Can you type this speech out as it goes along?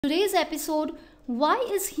Today's episode, why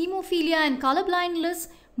is hemophilia and color blindness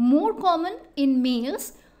more common in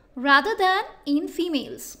males rather than in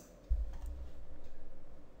females?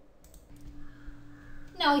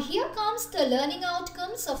 Now here comes the learning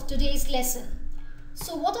outcomes of today's lesson.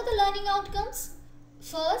 So what are the learning outcomes?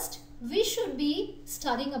 First, we should be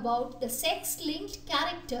studying about the sex-linked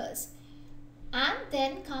characters, and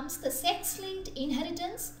then comes the sex-linked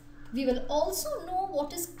inheritance. We will also know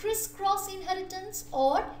what is crisscross inheritance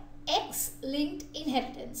or X-linked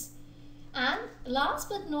inheritance. And last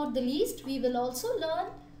but not the least, we will also learn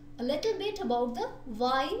a little bit about the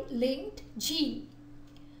Y-linked gene.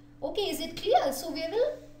 Okay, is it clear? So we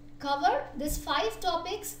will cover these 5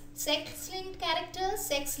 topics: sex-linked characters,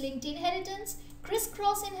 sex-linked inheritance,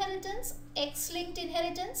 crisscross inheritance, X-linked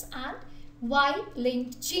inheritance, and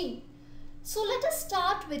Y-linked gene. So let us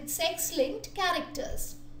start with sex-linked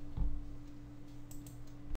characters.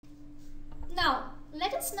 Now,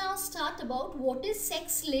 let us now start about what is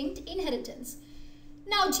sex-linked inheritance.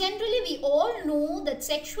 Now, generally we all know that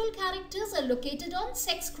sexual characters are located on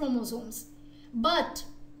sex chromosomes. But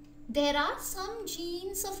there are some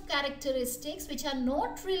genes of characteristics which are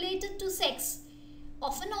not related to sex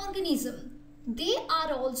of an organism. They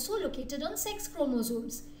are also located on sex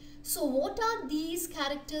chromosomes. So what are these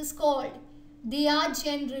characters called? They are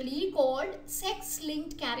generally called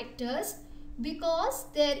sex-linked characters because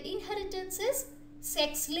their inheritance is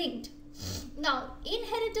sex-linked. Now,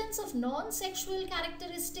 inheritance of non-sexual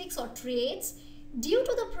characteristics or traits due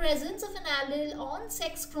to the presence of an allele on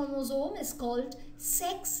sex chromosome is called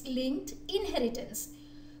sex-linked inheritance.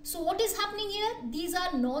 So what is happening here? These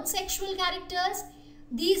are non-sexual characters.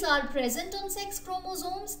 These are present on sex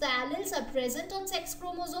chromosomes. The alleles are present on sex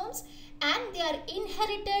chromosomes and they are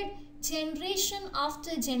inherited generation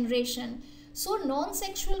after generation. So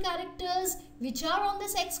non-sexual characters which are on the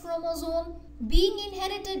sex chromosome being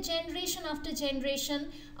inherited generation after generation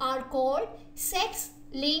are called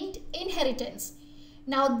sex-linked inheritance.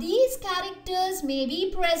 Now these characters may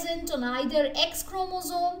be present on either X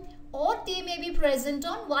chromosome or they may be present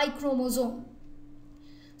on Y chromosome.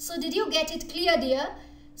 So did you get it clear, dear?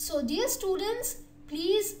 So dear students,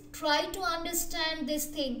 please try to understand this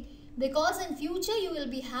thing, because in future you will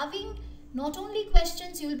be having not only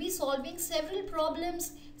questions, you will be solving several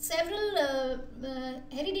problems, several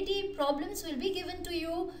heredity problems will be given to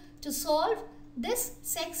you to solve this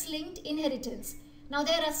sex-linked inheritance. Now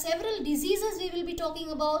there are several diseases we will be talking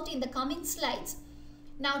about in the coming slides.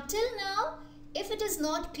 Now till now, if it is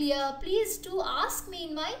not clear, please do ask me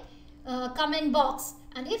in my comment box.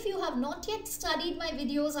 And if you have not yet studied my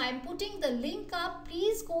videos, I am putting the link up.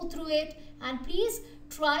 Please go through it and please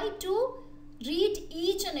try to read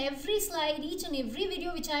each and every slide, each and every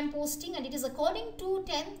video which I am posting, and it is according to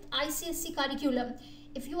 10th ICSE curriculum.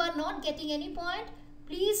 If you are not getting any point,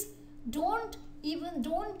 please don't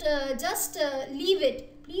just leave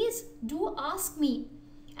it. Please do ask me,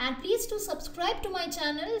 and please do subscribe to my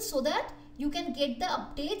channel so that you can get the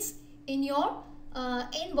updates in your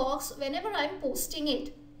inbox whenever I am posting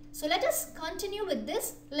it. So let us continue with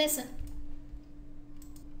this lesson.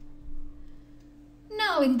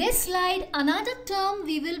 Now in this slide, another term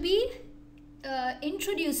we will be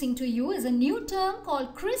introducing to you is a new term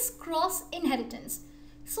called crisscross inheritance.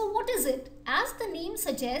 So what is it? As the name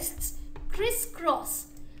suggests, crisscross.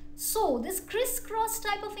 So this crisscross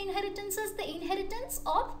type of inheritance is the inheritance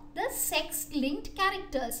of the sex-linked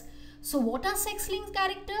characters. So what are sex-linked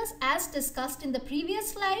characters? As discussed in the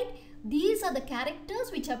previous slide, these are the characters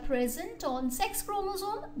which are present on sex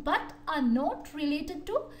chromosome but are not related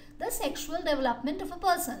to the sexual development of a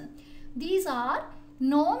person. These are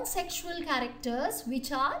non-sexual characters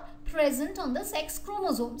which are present on the sex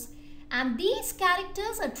chromosomes, and these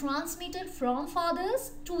characters are transmitted from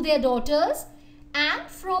fathers to their daughters and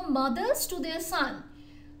from mothers to their son.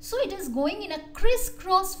 So it is going in a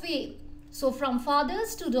crisscross way. So from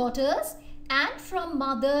fathers to daughters and from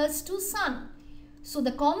mothers to son. So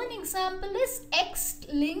the common example is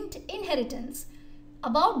X-linked inheritance.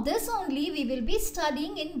 About this only we will be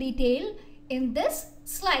studying in detail in this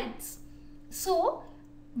slides. So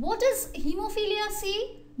what is hemophilia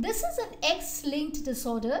C? This is an X-linked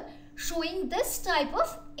disorder showing this type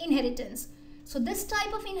of inheritance. So this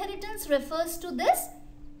type of inheritance refers to this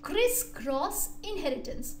crisscross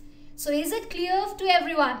inheritance. So is it clear to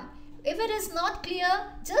everyone? If it is not clear,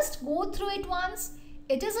 just go through it once.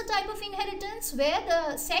 It is a type of inheritance where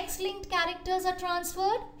the sex-linked characters are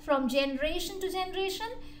transferred from generation to generation,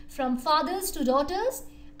 from fathers to daughters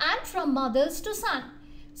and from mothers to son.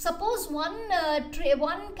 Suppose one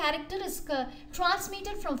character is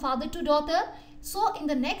transmitted from father to daughter. So in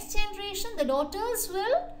the next generation, the daughters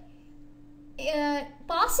will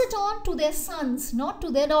pass it on to their sons, not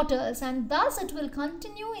to their daughters, and thus it will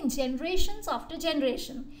continue in generations after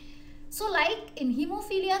generation. So like in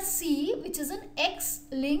hemophilia C, which is an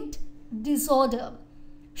X-linked disorder,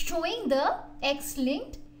 showing the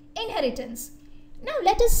X-linked inheritance. Now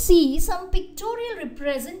let us see some pictorial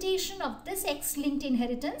representation of this X-linked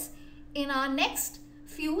inheritance in our next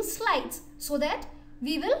few slides, so that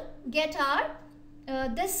we will get our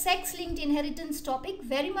this sex-linked inheritance topic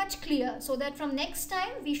very much clear, so that from next time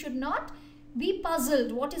we should not be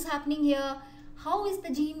puzzled what is happening here, how is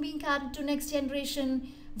the gene being carried to next generation,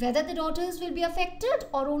 whether the daughters will be affected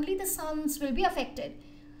or only the sons will be affected.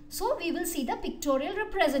 So we will see the pictorial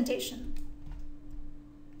representation.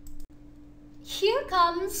 Here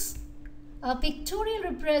comes a pictorial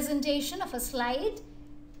representation of a slide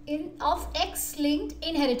of X-linked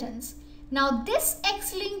inheritance. Now this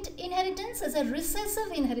X-linked inheritance is a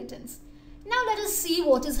recessive inheritance. Now let us see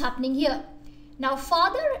what is happening here. Now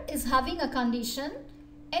father is having a condition,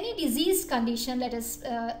 any disease condition, let us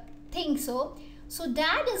think so. So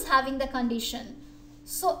dad is having the condition.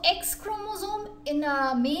 So X chromosome in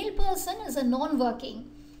a male person is a non-working.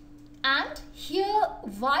 And here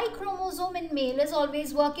Y chromosome in male is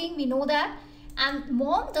always working, we know that. And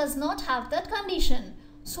mom does not have that condition.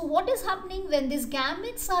 So what is happening when these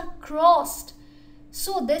gametes are crossed?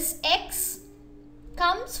 So this X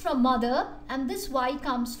comes from mother and this Y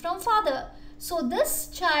comes from father. So this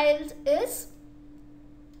child is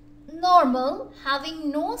normal,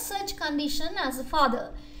 having no such condition as a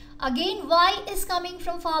father. Again Y is coming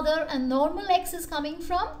from father and normal X is coming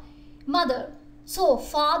from mother. So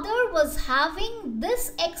father was having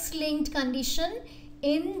this X-linked condition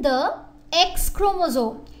in the X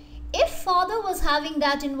chromosome. If father was having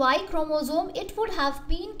that in Y chromosome, it would have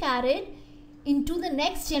been carried into the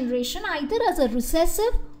next generation either as a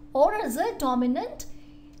recessive or as a dominant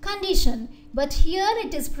condition. But here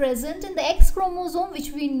it is present in the X chromosome,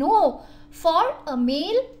 which we know for a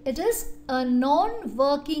male it is a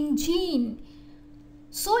non-working gene.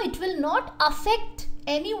 So it will not affect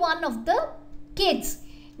any one of the kids.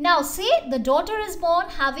 Now say the daughter is born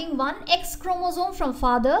having one X chromosome from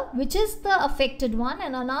father, which is the affected one,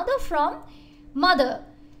 and another from mother.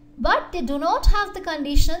 But they do not have the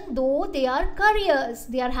condition, though they are carriers.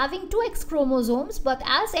 They are having two X chromosomes, but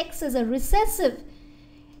as X is a recessive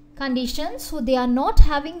condition, so they are not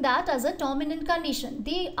having that as a dominant condition.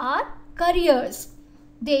 They are carriers.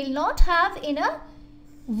 They will not have in a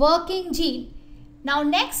working gene. Now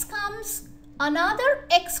next comes another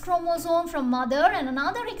X chromosome from mother and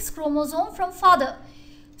another X chromosome from father.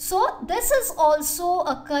 So this is also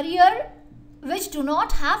a carrier which do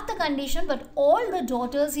not have the condition, but all the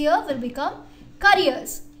daughters here will become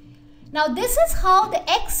carriers. Now this is how the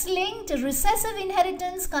X-linked recessive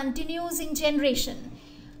inheritance continues in generation.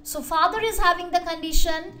 So father is having the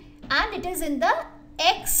condition and it is in the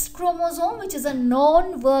X chromosome, which is a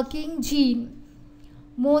non-working gene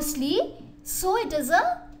mostly. So it is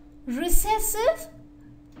a recessive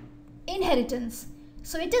inheritance.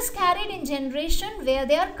 So it is carried in generation where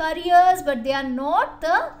they are carriers, but they are not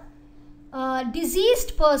the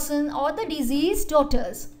diseased person or the diseased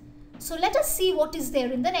daughters. So let us see what is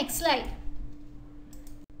there in the next slide.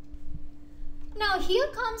 Now here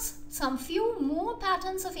comes some few more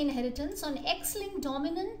patterns of inheritance on X-linked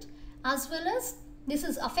dominant, as well as this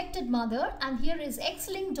is affected mother, and here is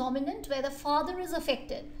X-linked dominant where the father is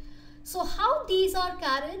affected. So how these are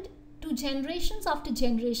carried to generations after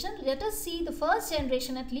generation, let us see the first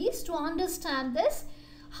generation at least to understand this,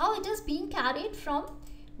 how it is being carried from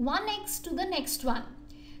one X to the next one.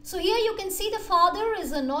 So here you can see the father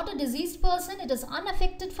is not a diseased person, it is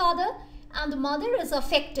unaffected father, and the mother is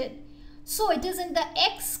affected. So it is in the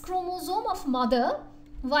X chromosome of mother,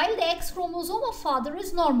 while the X chromosome of father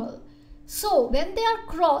is normal. So when they are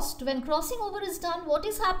crossed, when crossing over is done, what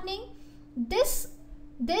is happening? This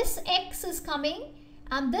X is coming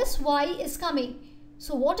and this Y is coming.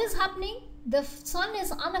 So what is happening? The son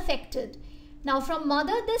is unaffected. Now from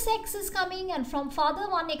mother this X is coming and from father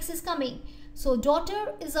one X is coming. So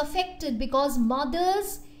daughter is affected because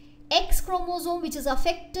mother's X chromosome which is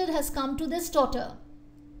affected has come to this daughter.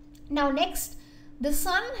 Now next, the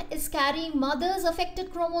son is carrying mother's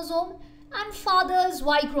affected chromosome and father's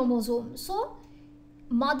Y chromosome. So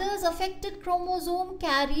mother's affected chromosome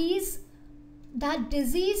carries that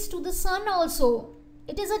disease to the son also.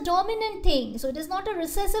 It is a dominant thing. So it is not a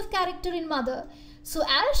recessive character in mother. So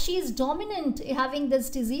as she is dominant having this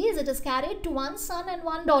disease, it is carried to one son and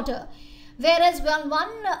one daughter. Whereas when one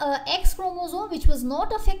X chromosome which was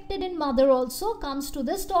not affected in mother also comes to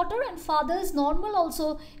this daughter, and father's normal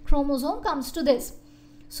also chromosome comes to this.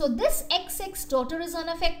 So this XX daughter is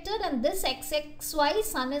unaffected and this XXY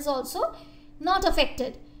son is also not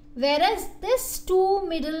affected. Whereas this two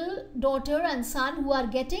middle daughter and son who are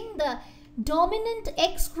getting the dominant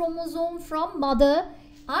X chromosome from mother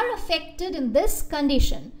are affected in this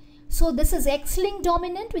condition. So this is X-linked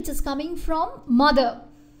dominant which is coming from mother.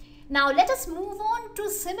 Now let us move on to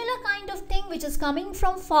similar kind of thing which is coming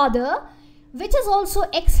from father, which is also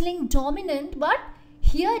X-linked dominant, but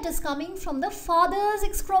here it is coming from the father's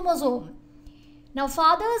X chromosome. Now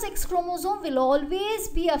father's X chromosome will always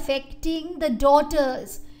be affecting the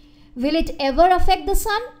daughters. Will it ever affect the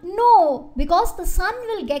son? No, because the son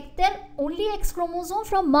will get their only X chromosome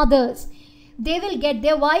from mothers. They will get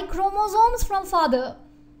their Y chromosomes from father.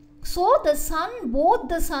 So the son, both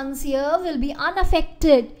the sons here will be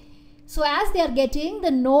unaffected. So as they are getting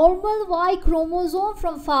the normal Y chromosome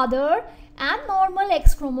from father and normal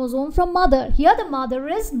X chromosome from mother. Here the mother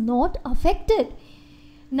is not affected.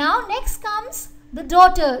 Now next comes the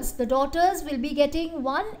daughters. The daughters will be getting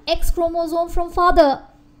one X chromosome from father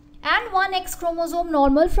and one X chromosome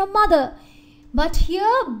normal from mother. But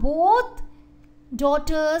here both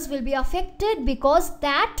daughters will be affected because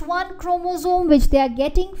that one chromosome which they are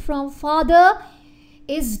getting from father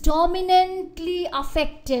is dominantly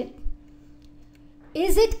affected.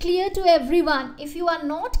 Is it clear to everyone? If you are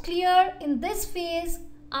not clear in this phase,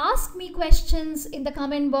 ask me questions in the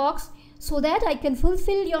comment box so that I can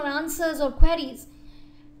fulfill your answers or queries.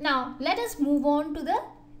 Now let us move on to the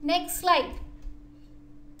next slide.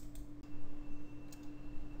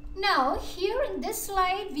 Now here in this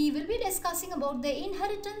slide we will be discussing about the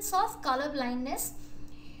inheritance of color blindness.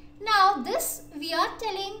 Now this we are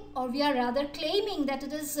telling, or we are rather claiming, that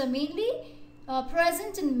it is mainly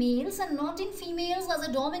present in males and not in females as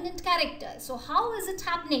a dominant character. So how is it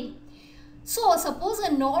happening? So suppose a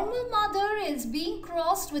normal mother is being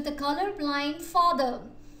crossed with a colorblind father.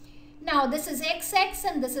 Now this is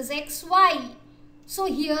XX and this is XY. So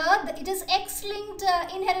here it is X-linked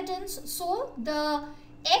inheritance. So the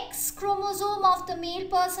X chromosome of the male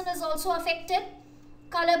person is also affected,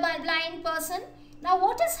 colorblind person. Now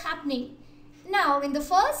what is happening? Now in the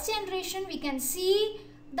first generation we can see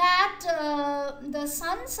that the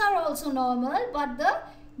sons are also normal, but the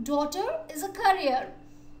daughter is a carrier.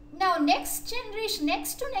 Now next to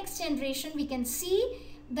next generation we can see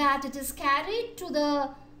that it is carried to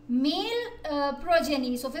the male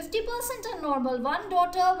progeny. So 50% are normal, one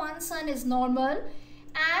daughter, one son is normal,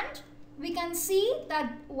 and we can see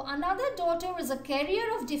that another daughter is a carrier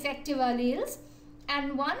of defective alleles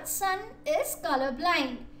and one son is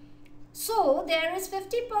colorblind. So there is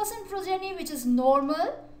 50% progeny which is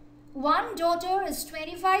normal, one daughter is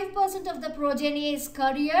 25% of the progeny is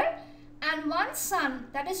carrier, and one son,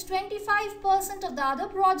 that is 25% of the other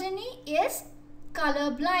progeny, is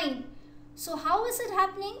colorblind. So how is it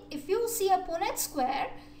happening? If you see a Punnett square,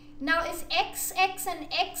 now if X, X and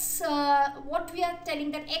X, what we are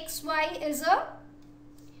telling that XY is a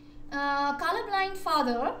colorblind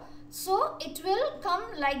father, so it will come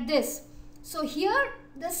like this. So here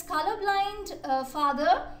this colorblind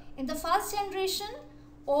father, in the first generation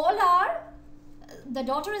all are, the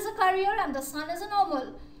daughter is a carrier and the son is a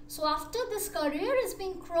normal. So after this carrier is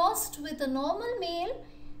being crossed with a normal male,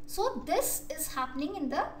 so this is happening in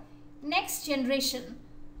the next generation.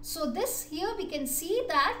 So this here we can see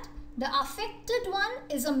that the affected one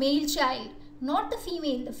is a male child, not the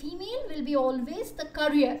female. The female will be always the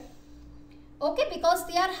carrier. Okay, because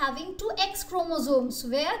they are having two X chromosomes,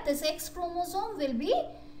 where this X chromosome will be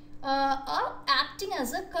acting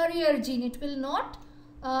as a carrier gene. It will not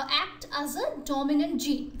act as a dominant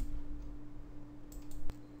gene.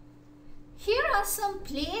 Here are some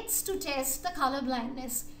plates to test the color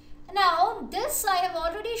blindness. Now this I have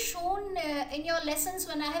already shown in your lessons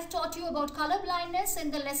when I have taught you about color blindness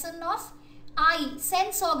in the lesson of eye,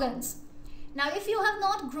 sense organs. Now if you have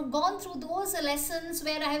not gone through those lessons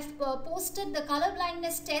where I have posted the color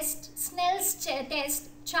blindness test, Snell's test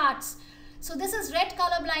charts. So this is red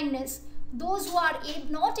color blindness. Those who are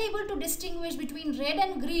not able to distinguish between red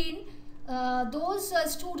and green, those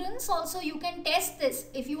students also you can test this.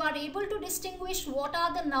 If you are able to distinguish what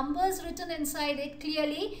are the numbers written inside it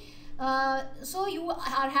clearly, so you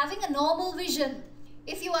are having a normal vision.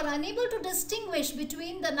 If you are unable to distinguish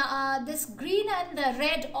between the this green and the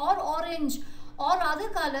red or orange or other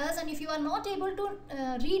colors, and if you are not able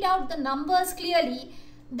to read out the numbers clearly,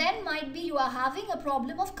 then might be you are having a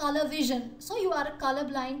problem of color vision. So you are a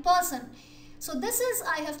colorblind person. So this is,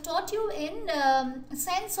 I have taught you in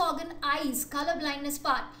sense organ eyes, color blindness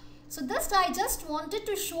part. So this I just wanted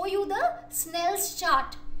to show you the Snell's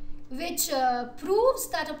chart, which proves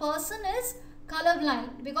that a person is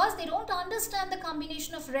colorblind because they don't understand the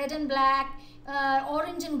combination of red and black,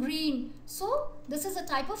 orange and green. So this is a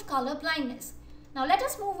type of color blindness. Now let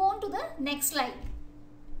us move on to the next slide.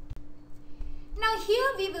 Now here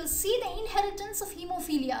we will see the inheritance of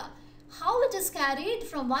hemophilia, how it is carried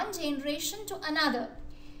from one generation to another.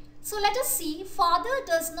 So let us see, father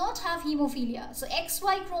does not have hemophilia. So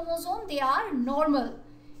XY chromosome, they are normal.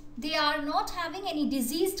 They are not having any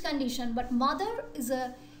diseased condition, but mother is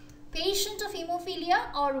a patient of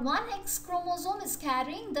hemophilia, or one X chromosome is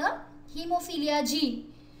carrying the hemophilia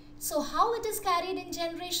gene. So how it is carried in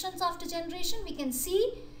generations after generation, we can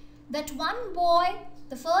see that one boy,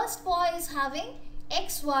 the first boy is having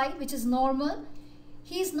XY, which is normal.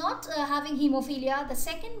 He is not having hemophilia. The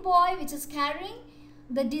second boy, which is carrying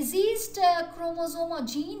the diseased chromosome or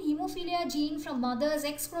gene, hemophilia gene from mother's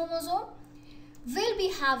X chromosome, will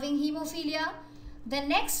be having hemophilia. The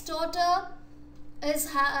next daughter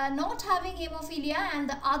is not having hemophilia, and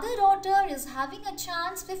the other daughter is having a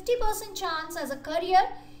chance, 50% chance as a carrier,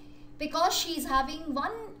 because she is having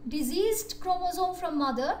one diseased chromosome from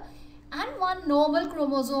mother and one normal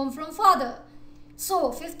chromosome from father.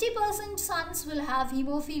 So 50% sons will have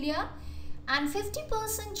hemophilia and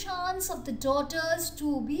 50% chance of the daughters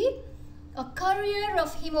to be a carrier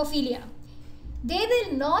of hemophilia. They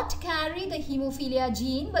will not carry the hemophilia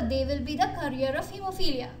gene, but they will be the carrier of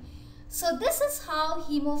hemophilia. So this is how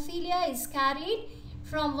hemophilia is carried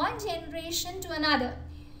from one generation to another.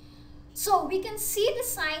 So we can see the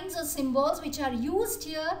signs or symbols which are used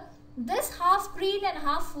here. This half green and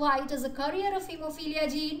half white is a carrier of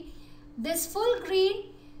hemophilia gene. This full green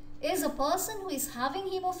is a person who is having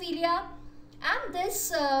hemophilia, and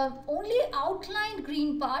this only outlined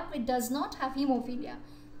green part which does not have hemophilia.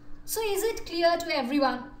 So is it clear to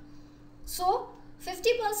everyone? So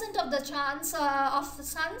 50% of the chance of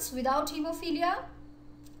sons without hemophilia,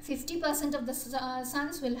 50% of the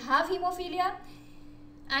sons will have hemophilia,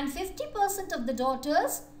 and 50% of the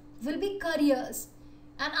daughters will be carriers,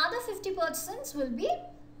 and other 50% will be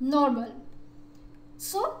normal.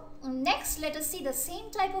 So next, let us see the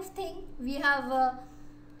same type of thing. We have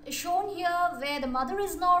shown here where the mother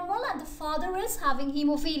is normal and the father is having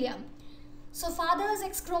hemophilia. So father's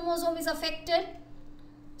X chromosome is affected.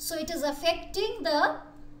 So it is affecting the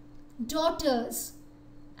daughters,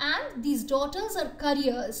 and these daughters are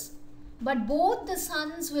carriers, but both the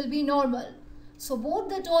sons will be normal. So both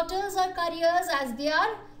the daughters are carriers as they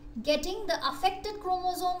are getting the affected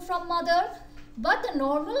chromosome from mother, but the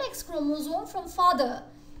normal X chromosome from father.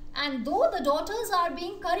 And though the daughters are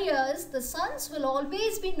being carriers, the sons will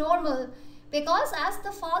always be normal, because as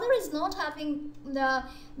the father is not having that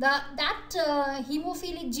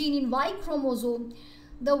hemophilic gene in Y chromosome,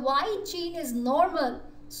 the Y gene is normal.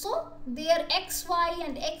 So their XY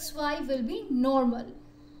and XY will be normal.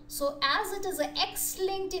 So as it is an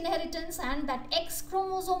X-linked inheritance and that X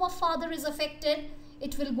chromosome of father is affected,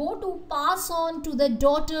 it will go to pass on to the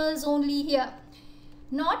daughters only here,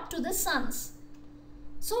 not to the sons.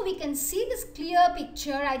 So we can see this clear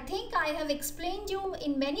picture. I think I have explained you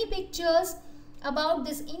in many pictures about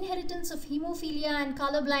this inheritance of hemophilia and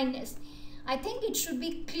color blindness. I think it should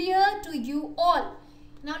be clear to you all.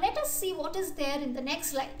 Now let us see what is there in the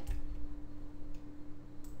next slide.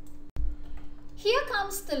 Here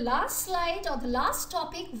comes the last slide, or the last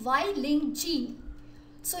topic, Y-linked gene.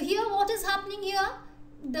 So here what is happening here?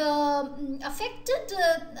 The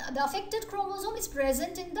affected chromosome is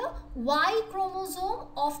present in the Y chromosome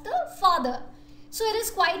of the father. So it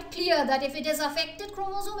is quite clear that if it is affected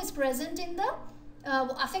chromosome is present in the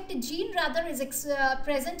affected gene rather is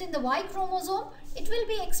present in the Y chromosome, it will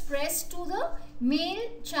be expressed to the male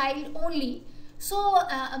child only. So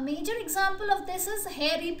a major example of this is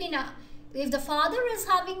hairy pinna. If the father is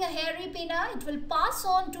having a hairy pinna, it will pass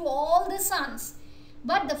on to all the sons.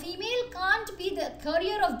 But the female can't be the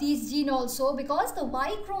carrier of these gene also, because the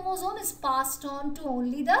Y chromosome is passed on to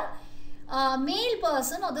only the male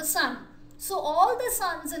person or the son. So all the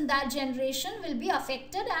sons in that generation will be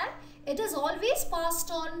affected, and it is always passed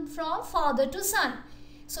on from father to son.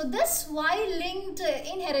 So this Y-linked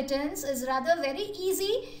inheritance is rather very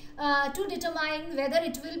easy to determine whether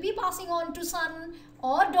it will be passing on to son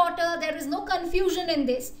or daughter. There is no confusion in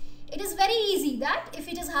this. It is very easy that if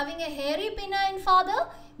it is having a hairy pinna in father,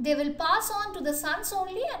 they will pass on to the sons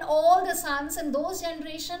only, and all the sons in those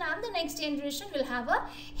generation and the next generation will have a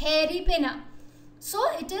hairy pinna. So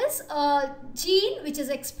it is a gene which is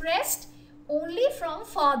expressed only from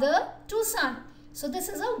father to son. So this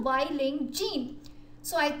is a Y-linked gene.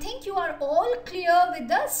 So I think you are all clear with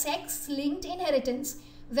the sex-linked inheritance.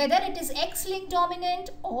 Whether it is X-linked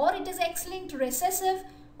dominant, or it is X-linked recessive,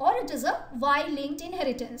 or it is a Y-linked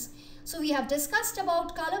inheritance. So we have discussed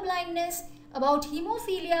about color blindness, about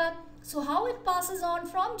hemophilia, so how it passes on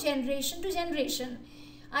from generation to generation.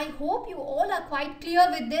 I hope you all are quite clear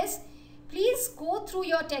with this. Please go through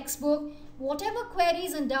your textbook. Whatever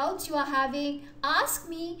queries and doubts you are having, ask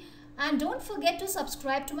me, and don't forget to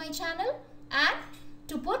subscribe to my channel and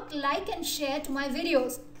to put like and share to my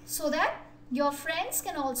videos so that your friends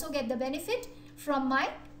can also get the benefit from my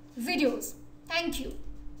videos. Thank you.